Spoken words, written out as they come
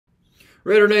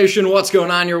Raider Nation, what's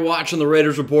going on? You're watching the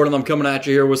Raiders Report, and I'm coming at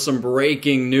you here with some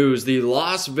breaking news. The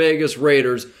Las Vegas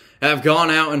Raiders have gone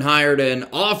out and hired an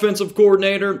offensive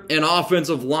coordinator, an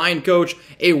offensive line coach,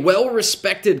 a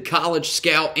well-respected college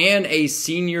scout, and a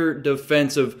senior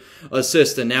defensive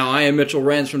assistant. Now, I am Mitchell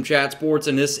Renz from Chat Sports,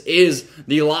 and this is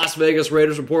the Las Vegas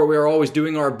Raiders Report. We are always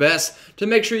doing our best to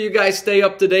make sure you guys stay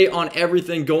up to date on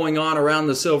everything going on around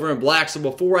the silver and black. So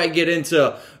before I get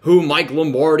into who Mick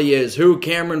Lombardi is, who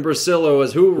Carmen Bricillo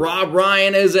is, who Rob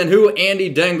Ryan is, and who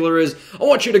Andy Dengler is, I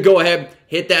want you to go ahead,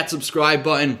 hit that subscribe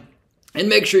button, and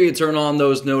make sure you turn on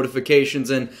those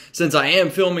notifications. And since I am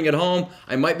filming at home,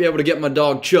 I might be able to get my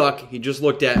dog Chuck, he just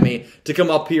looked at me, to come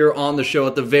up here on the show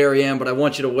at the very end, but I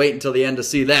want you to wait until the end to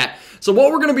see that. So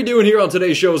what we're going to be doing here on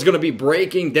today's show is going to be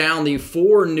breaking down the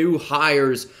 4 new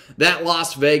hires that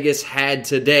Las Vegas had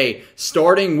today,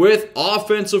 starting with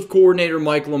offensive coordinator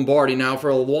Mick Lombardi. Now, for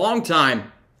a long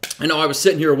time, I know I was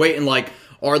sitting here waiting like,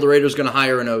 are the Raiders going to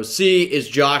hire an OC? Is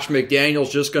Josh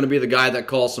McDaniels just going to be the guy that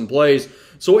calls some plays?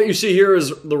 So what you see here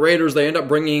is the Raiders, they end up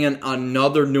bringing in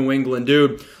another New England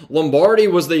dude. Lombardi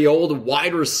was the old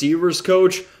wide receivers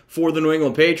coach for the New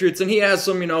England Patriots, and he has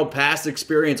some, past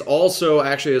experience also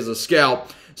actually as a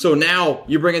scout. So now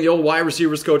you bring in the old wide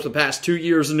receivers coach the past 2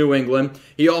 years in New England.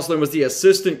 He also was the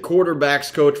assistant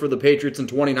quarterbacks coach for the Patriots in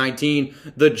 2019,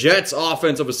 the Jets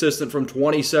offensive assistant from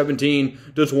 2017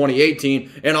 to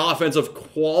 2018, and offensive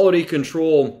quality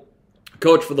control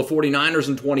coach for the 49ers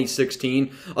in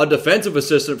 2016, a defensive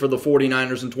assistant for the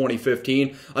 49ers in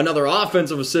 2015, another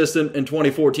offensive assistant in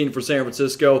 2014 for San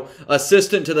Francisco,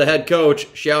 assistant to the head coach,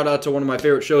 shout out to one of my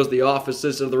favorite shows, The Office,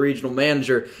 assistant of the regional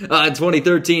manager in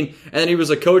 2013, and then he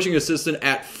was a coaching assistant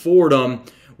at Fordham,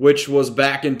 which was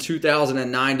back in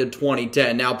 2009 to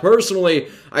 2010. Now, personally,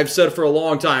 I've said for a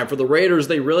long time, for the Raiders,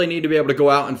 they really need to be able to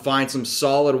go out and find some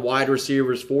solid wide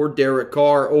receivers for Derek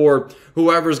Carr or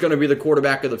whoever's going to be the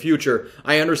quarterback of the future.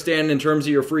 I understand in terms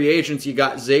of your free agents, you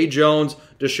got Zay Jones,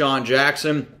 Deshaun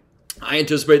Jackson. I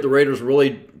anticipate the Raiders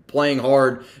really playing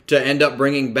hard to end up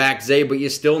bringing back Zay, but you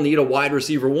still need a wide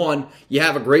receiver one. You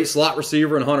have a great slot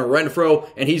receiver in Hunter Renfrow,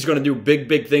 and he's going to do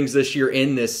big things this year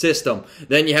in this system.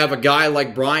 Then you have a guy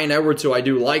like Bryan Edwards, who I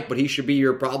do like, but he should be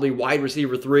your probably wide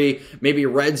receiver 3, maybe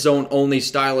red zone only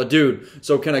style of dude.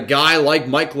 So can a guy like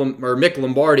Mick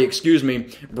Lombardi,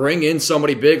 bring in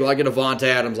somebody big like a Devonta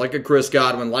Adams, like a Chris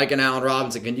Godwin, like an Allen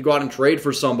Robinson? Can you go out and trade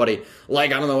for somebody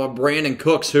like, a Brandon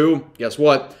Cooks, who, guess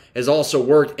what, has also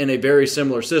worked in a very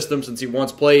similar system since he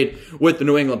once played with the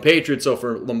New England Patriots. So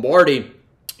for Lombardi,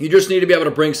 you just need to be able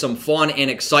to bring some fun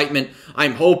and excitement.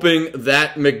 I'm hoping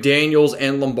that McDaniels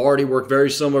and Lombardi work very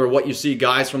similar to what you see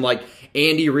guys from like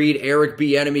Andy Reid, Eric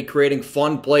Bieniemy creating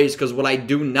fun plays, because what I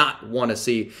do not want to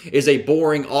see is a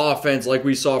boring offense like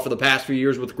we saw for the past few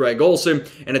years with Greg Olsen.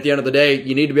 And at the end of the day,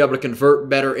 you need to be able to convert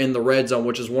better in the red zone,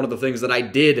 which is one of the things that I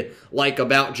did like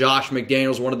about Josh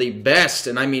McDaniels, one of the best,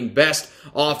 and I mean best,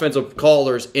 offensive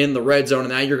callers in the red zone.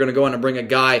 And now you're going to go in and bring a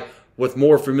guy with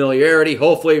more familiarity.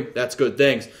 Hopefully, that's good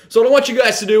things. So what I want you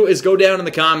guys to do is go down in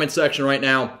the comment section right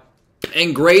now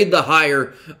and grade the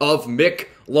hire of Mick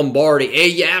Lombardi. A,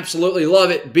 you absolutely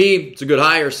love it. B, it's a good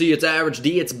hire. C, it's average.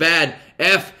 D, it's bad.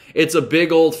 F, it's a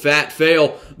big old fat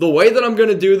fail. The way that I'm going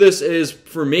to do this is,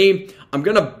 for me, I'm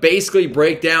going to basically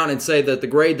break down and say that the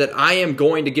grade that I am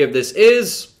going to give this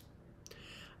is,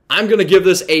 I'm going to give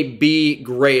this a B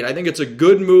grade. I think it's a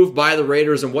good move by the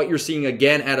Raiders, and what you're seeing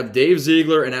again out of Dave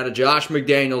Ziegler and out of Josh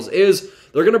McDaniels is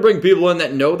they're going to bring people in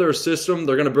that know their system.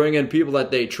 They're going to bring in people that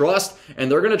they trust,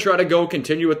 and they're going to try to go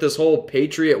continue with this whole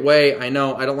Patriot way. I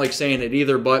know I don't like saying it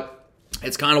either, but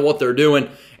it's kind of what they're doing.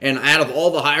 And out of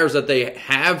all the hires that they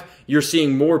have, you're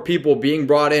seeing more people being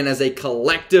brought in as a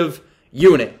collective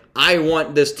unit. I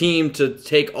want this team to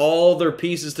take all their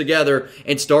pieces together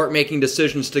and start making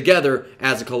decisions together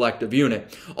as a collective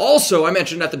unit. Also, I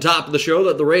mentioned at the top of the show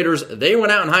that the Raiders, they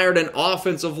went out and hired an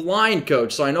offensive line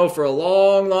coach. So I know for a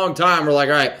long time, we're like,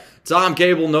 all right, Tom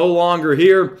Cable no longer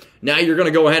here. Now you're going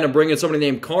to go ahead and bring in somebody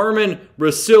named Carmen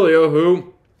Bricillo,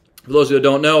 who, for those of you who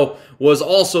don't know, was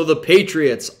also the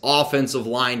Patriots offensive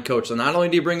line coach. So not only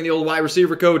do you bring in the old wide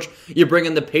receiver coach, you bring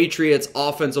in the Patriots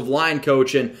offensive line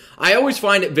coach. And I always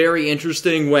find it very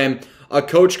interesting when a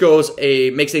coach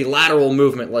makes a lateral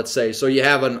movement, let's say. So you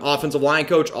have an offensive line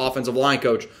coach,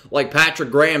 like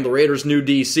Patrick Graham, the Raiders' new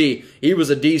DC. He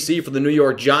was a DC for the New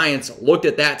York Giants, looked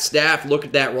at that staff, looked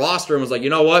at that roster, and was like,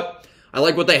 you know what? I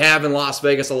like what they have in Las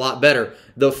Vegas a lot better.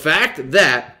 The fact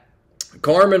that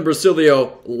Carmen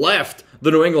Bricillo left the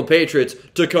New England Patriots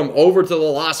to come over to the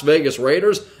Las Vegas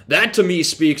Raiders, that to me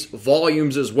speaks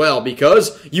volumes as well,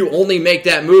 because you only make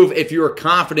that move if you're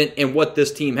confident in what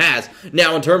this team has.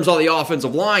 Now, in terms of the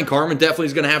offensive line, Carmen definitely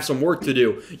is going to have some work to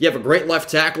do. You have a great left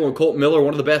tackle in Colt Miller,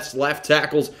 one of the best left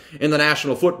tackles in the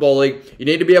National Football League. You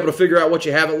need to be able to figure out what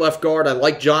you have at left guard. I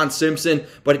like John Simpson,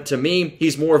 but to me,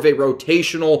 he's more of a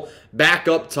rotational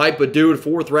backup type of dude,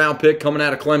 4th-round pick coming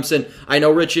out of Clemson. I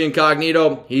know Richie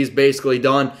Incognito, he's basically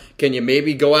done. Can you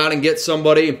maybe go out and get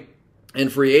somebody in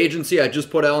free agency? I just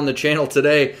put out on the channel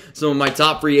today some of my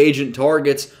top free agent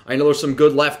targets. I know there's some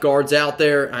good left guards out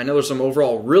there. I know there's some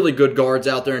overall really good guards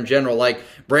out there in general, like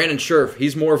Brandon Scherf.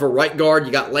 He's more of a right guard.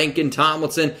 You got Langston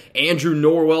Tomlinson, Andrew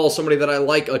Norwell, somebody that I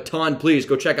like a ton. Please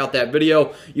go check out that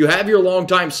video. You have your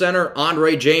longtime center,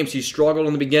 Andre James. He struggled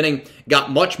in the beginning, got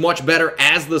much, much better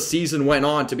as the season went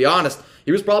on. To be honest,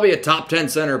 he was probably a top 10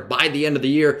 center by the end of the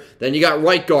year. Then you got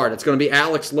right guard. It's going to be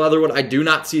Alex Leatherwood. I do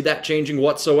not see that changing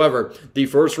whatsoever. The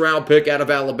 1st-round pick out of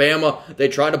Alabama, they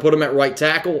tried to put him at right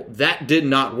tackle. That did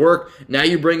not work. Now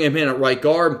you bring him in at right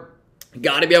guard.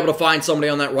 Got to be able to find somebody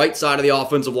on that right side of the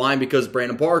offensive line, because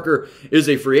Brandon Parker is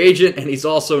a free agent and he's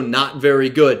also not very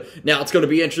good. Now, it's going to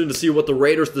be interesting to see what the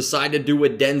Raiders decide to do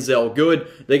with Denzel Good.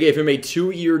 They gave him a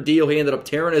 2-year deal. He ended up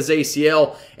tearing his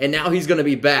ACL, and now he's going to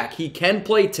be back. He can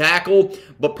play tackle,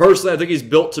 but personally, I think he's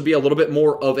built to be a little bit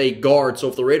more of a guard. So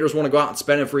if the Raiders want to go out and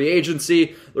spend in free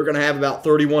agency, they're going to have about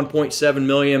 $31.7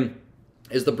 million.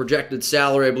 Is the projected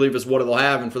salary, I believe, is what it'll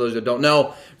have. And for those that don't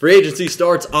know, free agency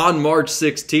starts on March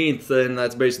 16th, and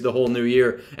that's basically the whole new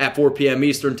year at 4 p.m.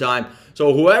 Eastern time.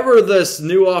 So whoever this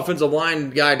new offensive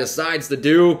line guy decides to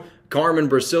do, Carmen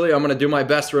Bricillo, I'm going to do my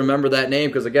best to remember that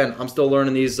name, because, again, I'm still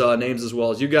learning these names as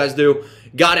well as you guys do.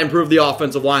 Got to improve the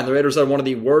offensive line. The Raiders had one of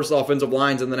the worst offensive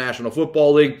lines in the National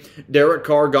Football League. Derek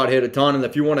Carr got hit a ton, and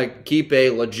if you want to keep a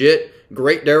legit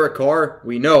great Derek Carr,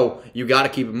 we know you got to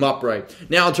keep him upright.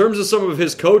 Now, in terms of some of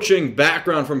his coaching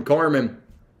background from Carmen,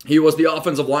 he was the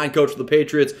offensive line coach for the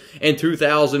Patriots in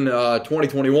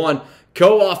 2021,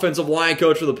 co-offensive line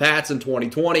coach for the Pats in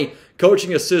 2020,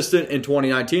 coaching assistant in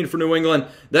 2019 for New England.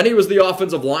 Then he was the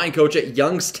offensive line coach at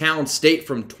Youngstown State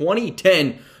from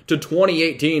 2010 to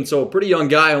 2018, so a pretty young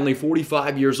guy, only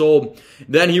 45 years old.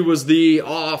 Then he was the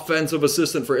offensive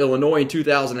assistant for Illinois in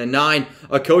 2009,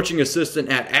 a coaching assistant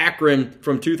at Akron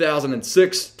from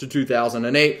 2006 to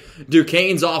 2008,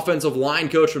 Duquesne's offensive line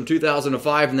coach from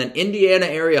 2005, and then Indiana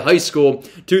Area High School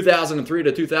 2003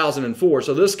 to 2004.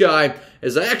 So this guy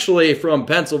is actually from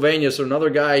Pennsylvania, so another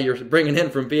guy you're bringing in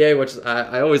from PA, which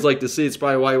I always like to see. It's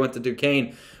probably why he went to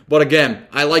Duquesne. But again,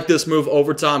 I like this move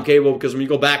over Tom Cable, because when you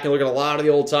go back and look at a lot of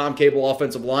the old Tom Cable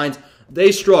offensive lines,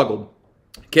 they struggled.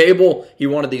 Cable, he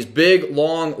wanted these big,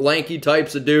 long, lanky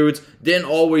types of dudes. Didn't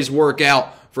always work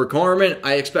out. For Carmen,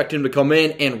 I expect him to come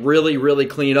in and really, really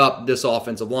clean up this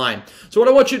offensive line. So what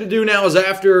I want you to do now is,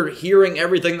 after hearing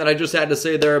everything that I just had to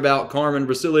say there about Carmen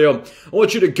Bricillo, I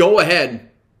want you to go ahead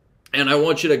and I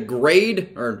want you to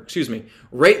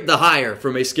rate the hire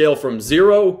from a scale from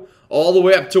 0 all the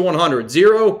way up to 100.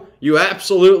 0, you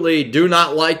absolutely do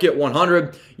not like it.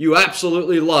 100, you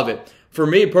absolutely love it. For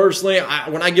me personally,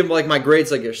 when I give like my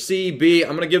grades like a C, B,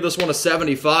 I'm going to give this one a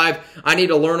 75. I need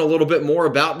to learn a little bit more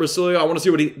about Bricillo. I want to see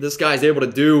what this guy's able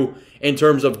to do in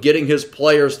terms of getting his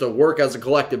players to work as a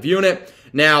collective unit.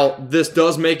 Now, this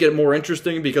does make it more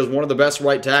interesting, because one of the best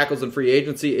right tackles in free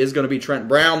agency is going to be Trent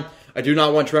Brown. I do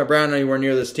not want Trent Brown anywhere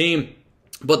near this team.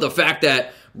 But the fact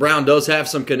that Brown does have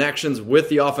some connections with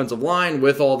the offensive line,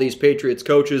 with all these Patriots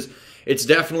coaches, it's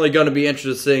definitely going to be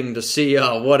interesting to see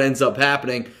what ends up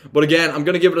happening. But again, I'm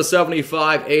going to give it a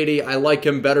 75, 80. I like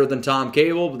him better than Tom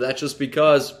Cable, but that's just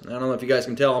because, I don't know if you guys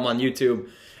can tell, I'm on YouTube,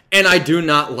 and I do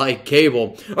not like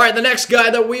Cable. All right, the next guy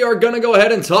that we are going to go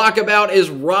ahead and talk about is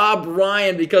Rob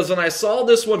Ryan, because when I saw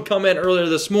this one come in earlier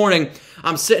this morning,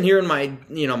 I'm sitting here in my,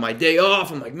 my day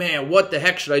off. I'm like, man, what the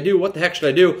heck should I do? What the heck should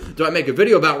I do? Do I make a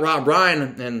video about Rob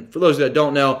Ryan? And for those that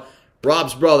don't know,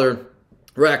 Rob's brother,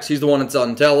 Rex, he's the one that's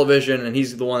on television, and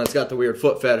he's the one that's got the weird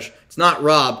foot fetish. It's not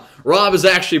Rob. Rob is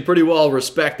actually pretty well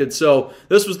respected. So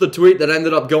this was the tweet that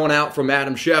ended up going out from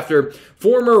Adam Schefter.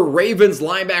 Former Ravens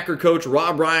linebacker coach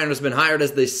Rob Ryan has been hired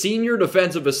as the senior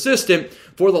defensive assistant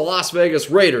for the Las Vegas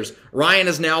Raiders. Ryan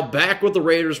is now back with the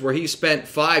Raiders, where he spent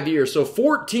 5 years. So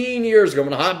 14 years ago, I'm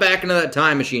going to hop back into that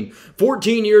time machine.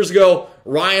 14 years ago,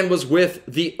 Ryan was with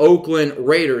the Oakland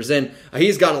Raiders, and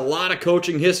he's got a lot of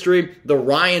coaching history. The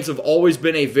Ryans have always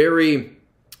been a very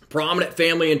prominent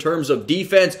family in terms of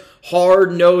defense.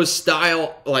 hard-nosed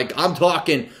style, like I'm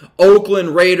talking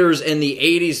Oakland Raiders in the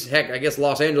 80s, heck, I guess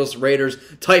Los Angeles Raiders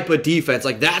type of defense.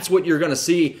 Like, that's what you're going to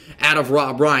see out of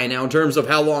Rob Ryan. Now, in terms of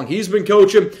how long he's been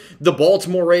coaching, the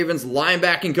Baltimore Ravens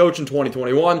linebacking coach in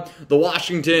 2021, the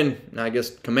Washington, I guess,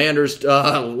 Commanders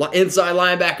inside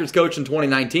linebackers coach in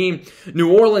 2019,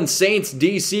 New Orleans Saints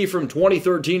DC from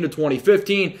 2013 to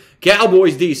 2015,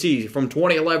 Cowboys DC from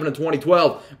 2011 to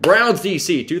 2012, Browns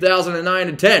DC 2009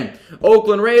 to 10,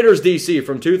 Oakland Raiders DC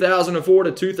from 2004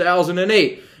 to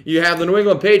 2008. You have the New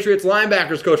England Patriots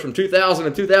linebackers coach from 2000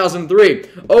 to 2003,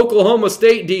 Oklahoma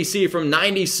State DC from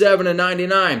 97 to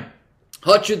 99,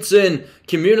 Hutchinson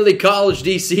Community College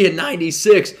DC in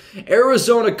 96,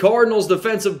 Arizona Cardinals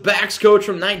defensive backs coach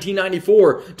from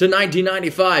 1994 to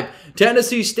 1995,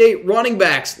 Tennessee State running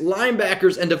backs,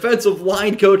 linebackers, and defensive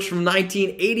line coach from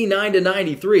 1989 to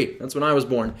 93. That's when I was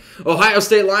born. Ohio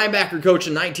State linebacker coach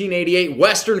in 1988,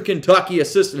 Western Kentucky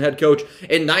assistant head coach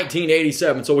in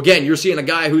 1987. So again, you're seeing a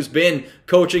guy who's been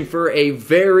coaching for a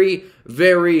very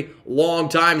long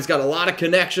time. He's got a lot of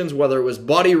connections, whether it was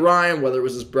Buddy Ryan, whether it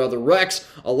was his brother Rex,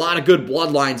 a lot of good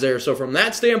bloodlines there. So from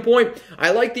that standpoint,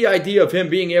 I like the idea of him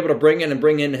being able to bring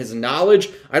in his knowledge.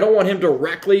 I don't want him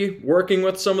directly working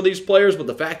with some of these players, but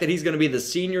the fact that he's going to be the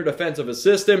senior defensive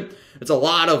assistant, it's a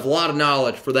lot of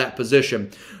knowledge for that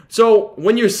position. So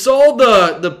when you saw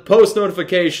the post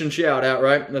notification shout out,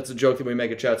 right? That's a joke that we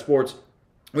make at Chat Sports.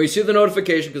 When you see the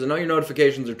notification, because I know your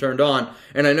notifications are turned on,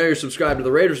 and I know you're subscribed to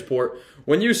the Raiders Report,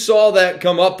 when you saw that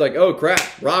come up, like, oh crap,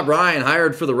 Rob Ryan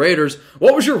hired for the Raiders,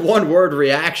 what was your one-word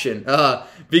reaction?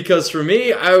 Because for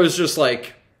me, I was just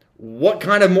like, what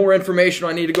kind of more information do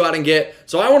I need to go out and get?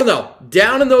 So I want to know,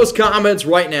 down in those comments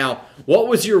right now, what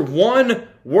was your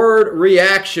one-word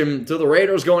reaction to the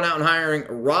Raiders going out and hiring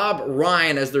Rob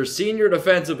Ryan as their senior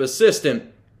defensive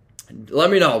assistant?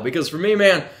 Let me know, because for me,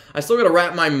 man, I still got to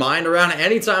wrap my mind around it.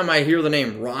 Anytime I hear the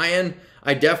name Ryan,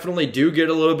 I definitely do get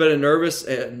a little bit of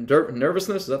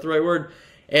nervousness. Is that the right word?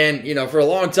 And, you know, for a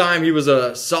long time, he was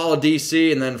a solid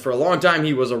DC, and then for a long time,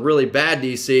 he was a really bad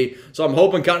DC. So I'm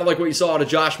hoping, kind of like what you saw out of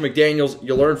Josh McDaniels,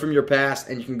 you learn from your past,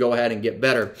 and you can go ahead and get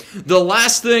better. The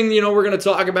last thing, you know, we're going to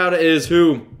talk about is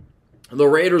who the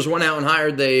Raiders went out and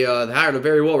hired. They hired a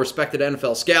very well-respected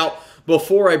NFL scout.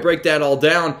 Before I break that all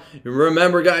down,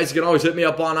 remember, guys, you can always hit me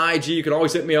up on IG. You can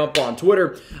always hit me up on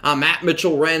Twitter. I'm at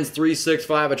Mitchell Renz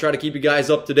 365. I try to keep you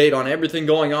guys up to date on everything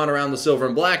going on around the silver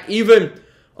and black, even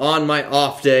on my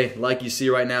off day, like you see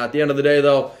right now. At the end of the day,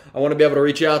 though, I want to be able to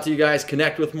reach out to you guys,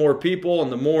 connect with more people,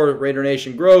 and the more Raider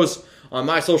Nation grows on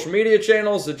my social media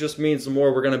channels, it just means the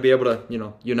more we're going to be able to, you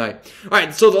know, unite. All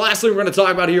right, so the last thing we're going to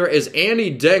talk about here is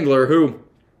Andy Dengler, who,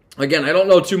 again, I don't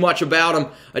know too much about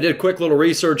him. I did a quick little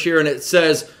research here, and it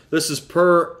says, this is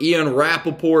per Ian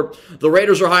Rappaport, the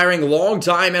Raiders are hiring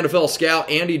longtime NFL scout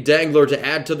Andy Dengler to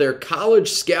add to their college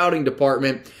scouting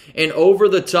department and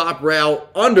over-the-top route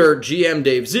under GM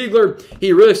Dave Ziegler.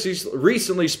 He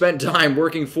recently spent time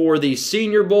working for the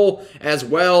Senior Bowl as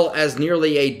well as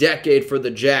nearly a decade for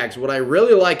the Jags. What I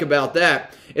really like about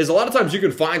that is a lot of times you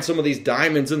can find some of these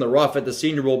diamonds in the rough at the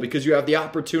Senior Bowl because you have the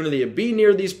opportunity to be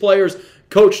near these players,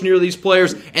 coach near these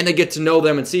players, and they get to know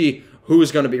them and see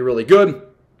who's going to be really good,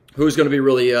 who's going to be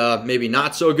really maybe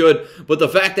not so good. But the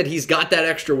fact that he's got that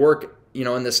extra work, you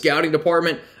know, in the scouting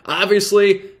department,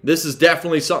 obviously this is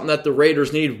definitely something that the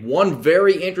Raiders need. One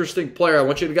very interesting player I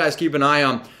want you guys to keep an eye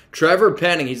on, Trevor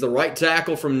Penning. He's the right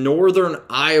tackle from Northern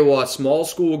Iowa, small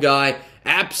school guy,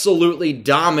 absolutely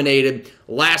dominated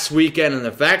last weekend. And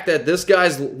the fact that this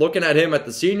guy's looking at him at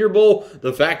the Senior Bowl,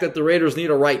 the fact that the Raiders need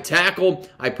a right tackle,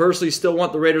 I personally still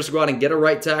want the Raiders to go out and get a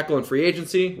right tackle in free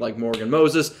agency, like Morgan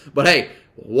Moses. But hey,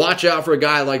 watch out for a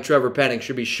guy like Trevor Penning.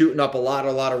 Should be shooting up a lot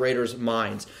of Raiders'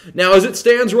 minds. Now, as it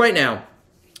stands right now,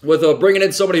 with bringing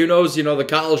in somebody who knows, you know, the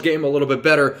college game a little bit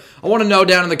better, I want to know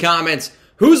down in the comments,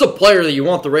 who's a player that you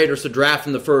want the Raiders to draft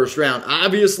in the first round?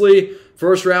 Obviously,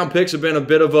 first-round picks have been a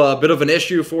bit of an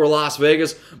issue for Las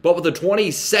Vegas, but with the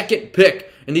 22nd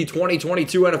pick in the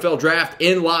 2022 NFL Draft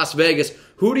in Las Vegas,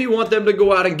 who do you want them to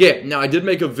go out and get? Now, I did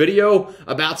make a video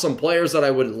about some players that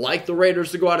I would like the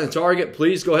Raiders to go out and target.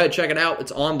 Please go ahead, check it out.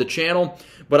 It's on the channel.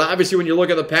 But obviously, when you look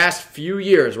at the past few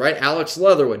years, right, Alex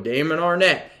Leatherwood, Damon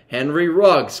Arnett, Henry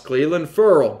Ruggs, Cleveland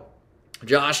Ferrell,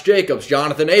 Josh Jacobs,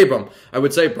 Jonathan Abram, I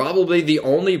would say probably the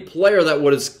only player that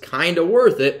was kind of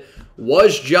worth it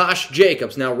was Josh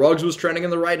Jacobs. Now, Ruggs was trending in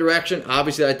the right direction.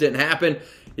 Obviously, that didn't happen.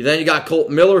 Then you got Colt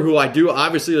Miller, who I do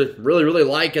obviously really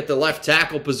like at the left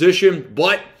tackle position,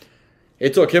 but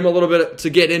it took him a little bit to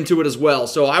get into it as well.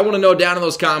 So I want to know down in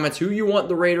those comments who you want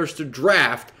the Raiders to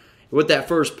draft with that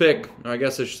first pick, I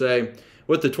guess I should say,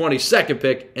 with the 22nd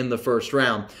pick in the first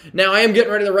round. Now, I am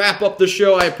getting ready to wrap up the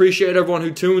show. I appreciate everyone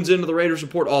who tunes into the Raiders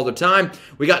Report all the time.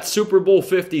 We got Super Bowl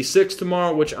 56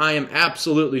 tomorrow, which I am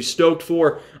absolutely stoked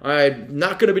for. I'm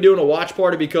not going to be doing a watch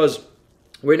party because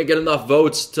we're going to get enough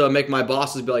votes to make my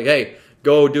bosses be like, hey,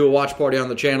 go do a watch party on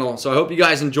the channel. So I hope you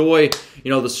guys enjoy,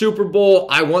 the Super Bowl.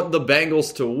 I want the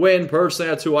Bengals to win. Personally,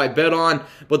 that's who I bet on.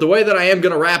 But the way that I am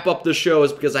going to wrap up this show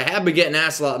is because I have been getting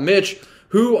asked a lot, Mitch,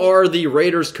 who are the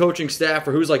Raiders coaching staff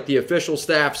or who's like the official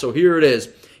staff? So here it is.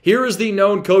 Here is the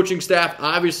known coaching staff.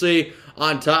 Obviously,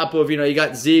 on top of, you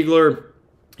got Ziegler.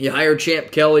 You hired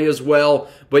Champ Kelly as well.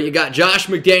 But you got Josh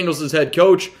McDaniels as head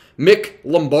coach. Mick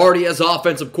Lombardi as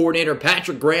offensive coordinator.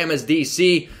 Patrick Graham as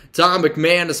DC. Tom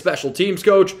McMahon as special teams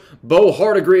coach. Bo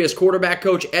Hardigree as quarterback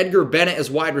coach. Edgar Bennett as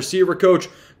wide receiver coach.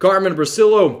 Carmen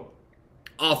Bricillo,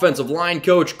 offensive line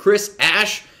coach. Chris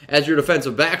Ash as your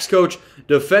defensive backs coach.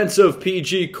 Defensive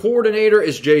PG coordinator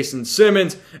is Jason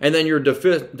Simmons. And then your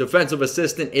defensive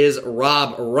assistant is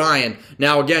Rob Ryan.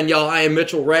 Now, again, y'all, I am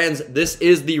Mitchell Renz. This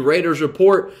is the Raiders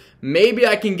Report. Maybe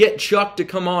I can get Chuck to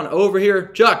come on over here.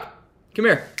 Chuck, come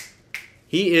here.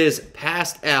 He is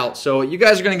passed out. So you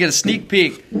guys are going to get a sneak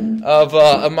peek of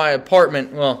my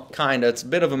apartment. Well, kind of. It's a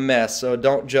bit of a mess, so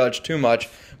don't judge too much.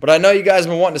 But I know you guys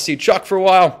have been wanting to see Chuck for a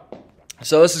while.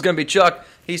 So this is going to be Chuck.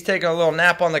 He's taking a little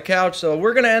nap on the couch. So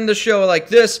we're going to end the show like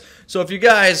this. So if you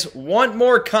guys want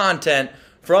more content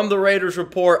from the Raiders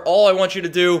Report, all I want you to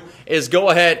do is go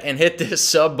ahead and hit this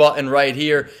sub button right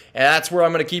here. And that's where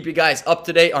I'm going to keep you guys up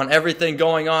to date on everything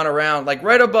going on around, like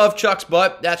right above Chuck's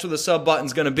butt. That's where the sub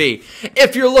button's going to be.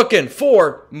 If you're looking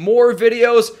for more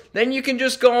videos, then you can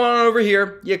just go on over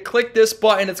here. You click this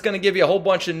button. It's going to give you a whole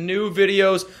bunch of new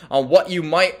videos on what you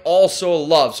might also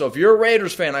love. So if you're a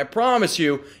Raiders fan, I promise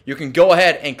you, you can go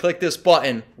ahead and click this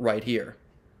button right here.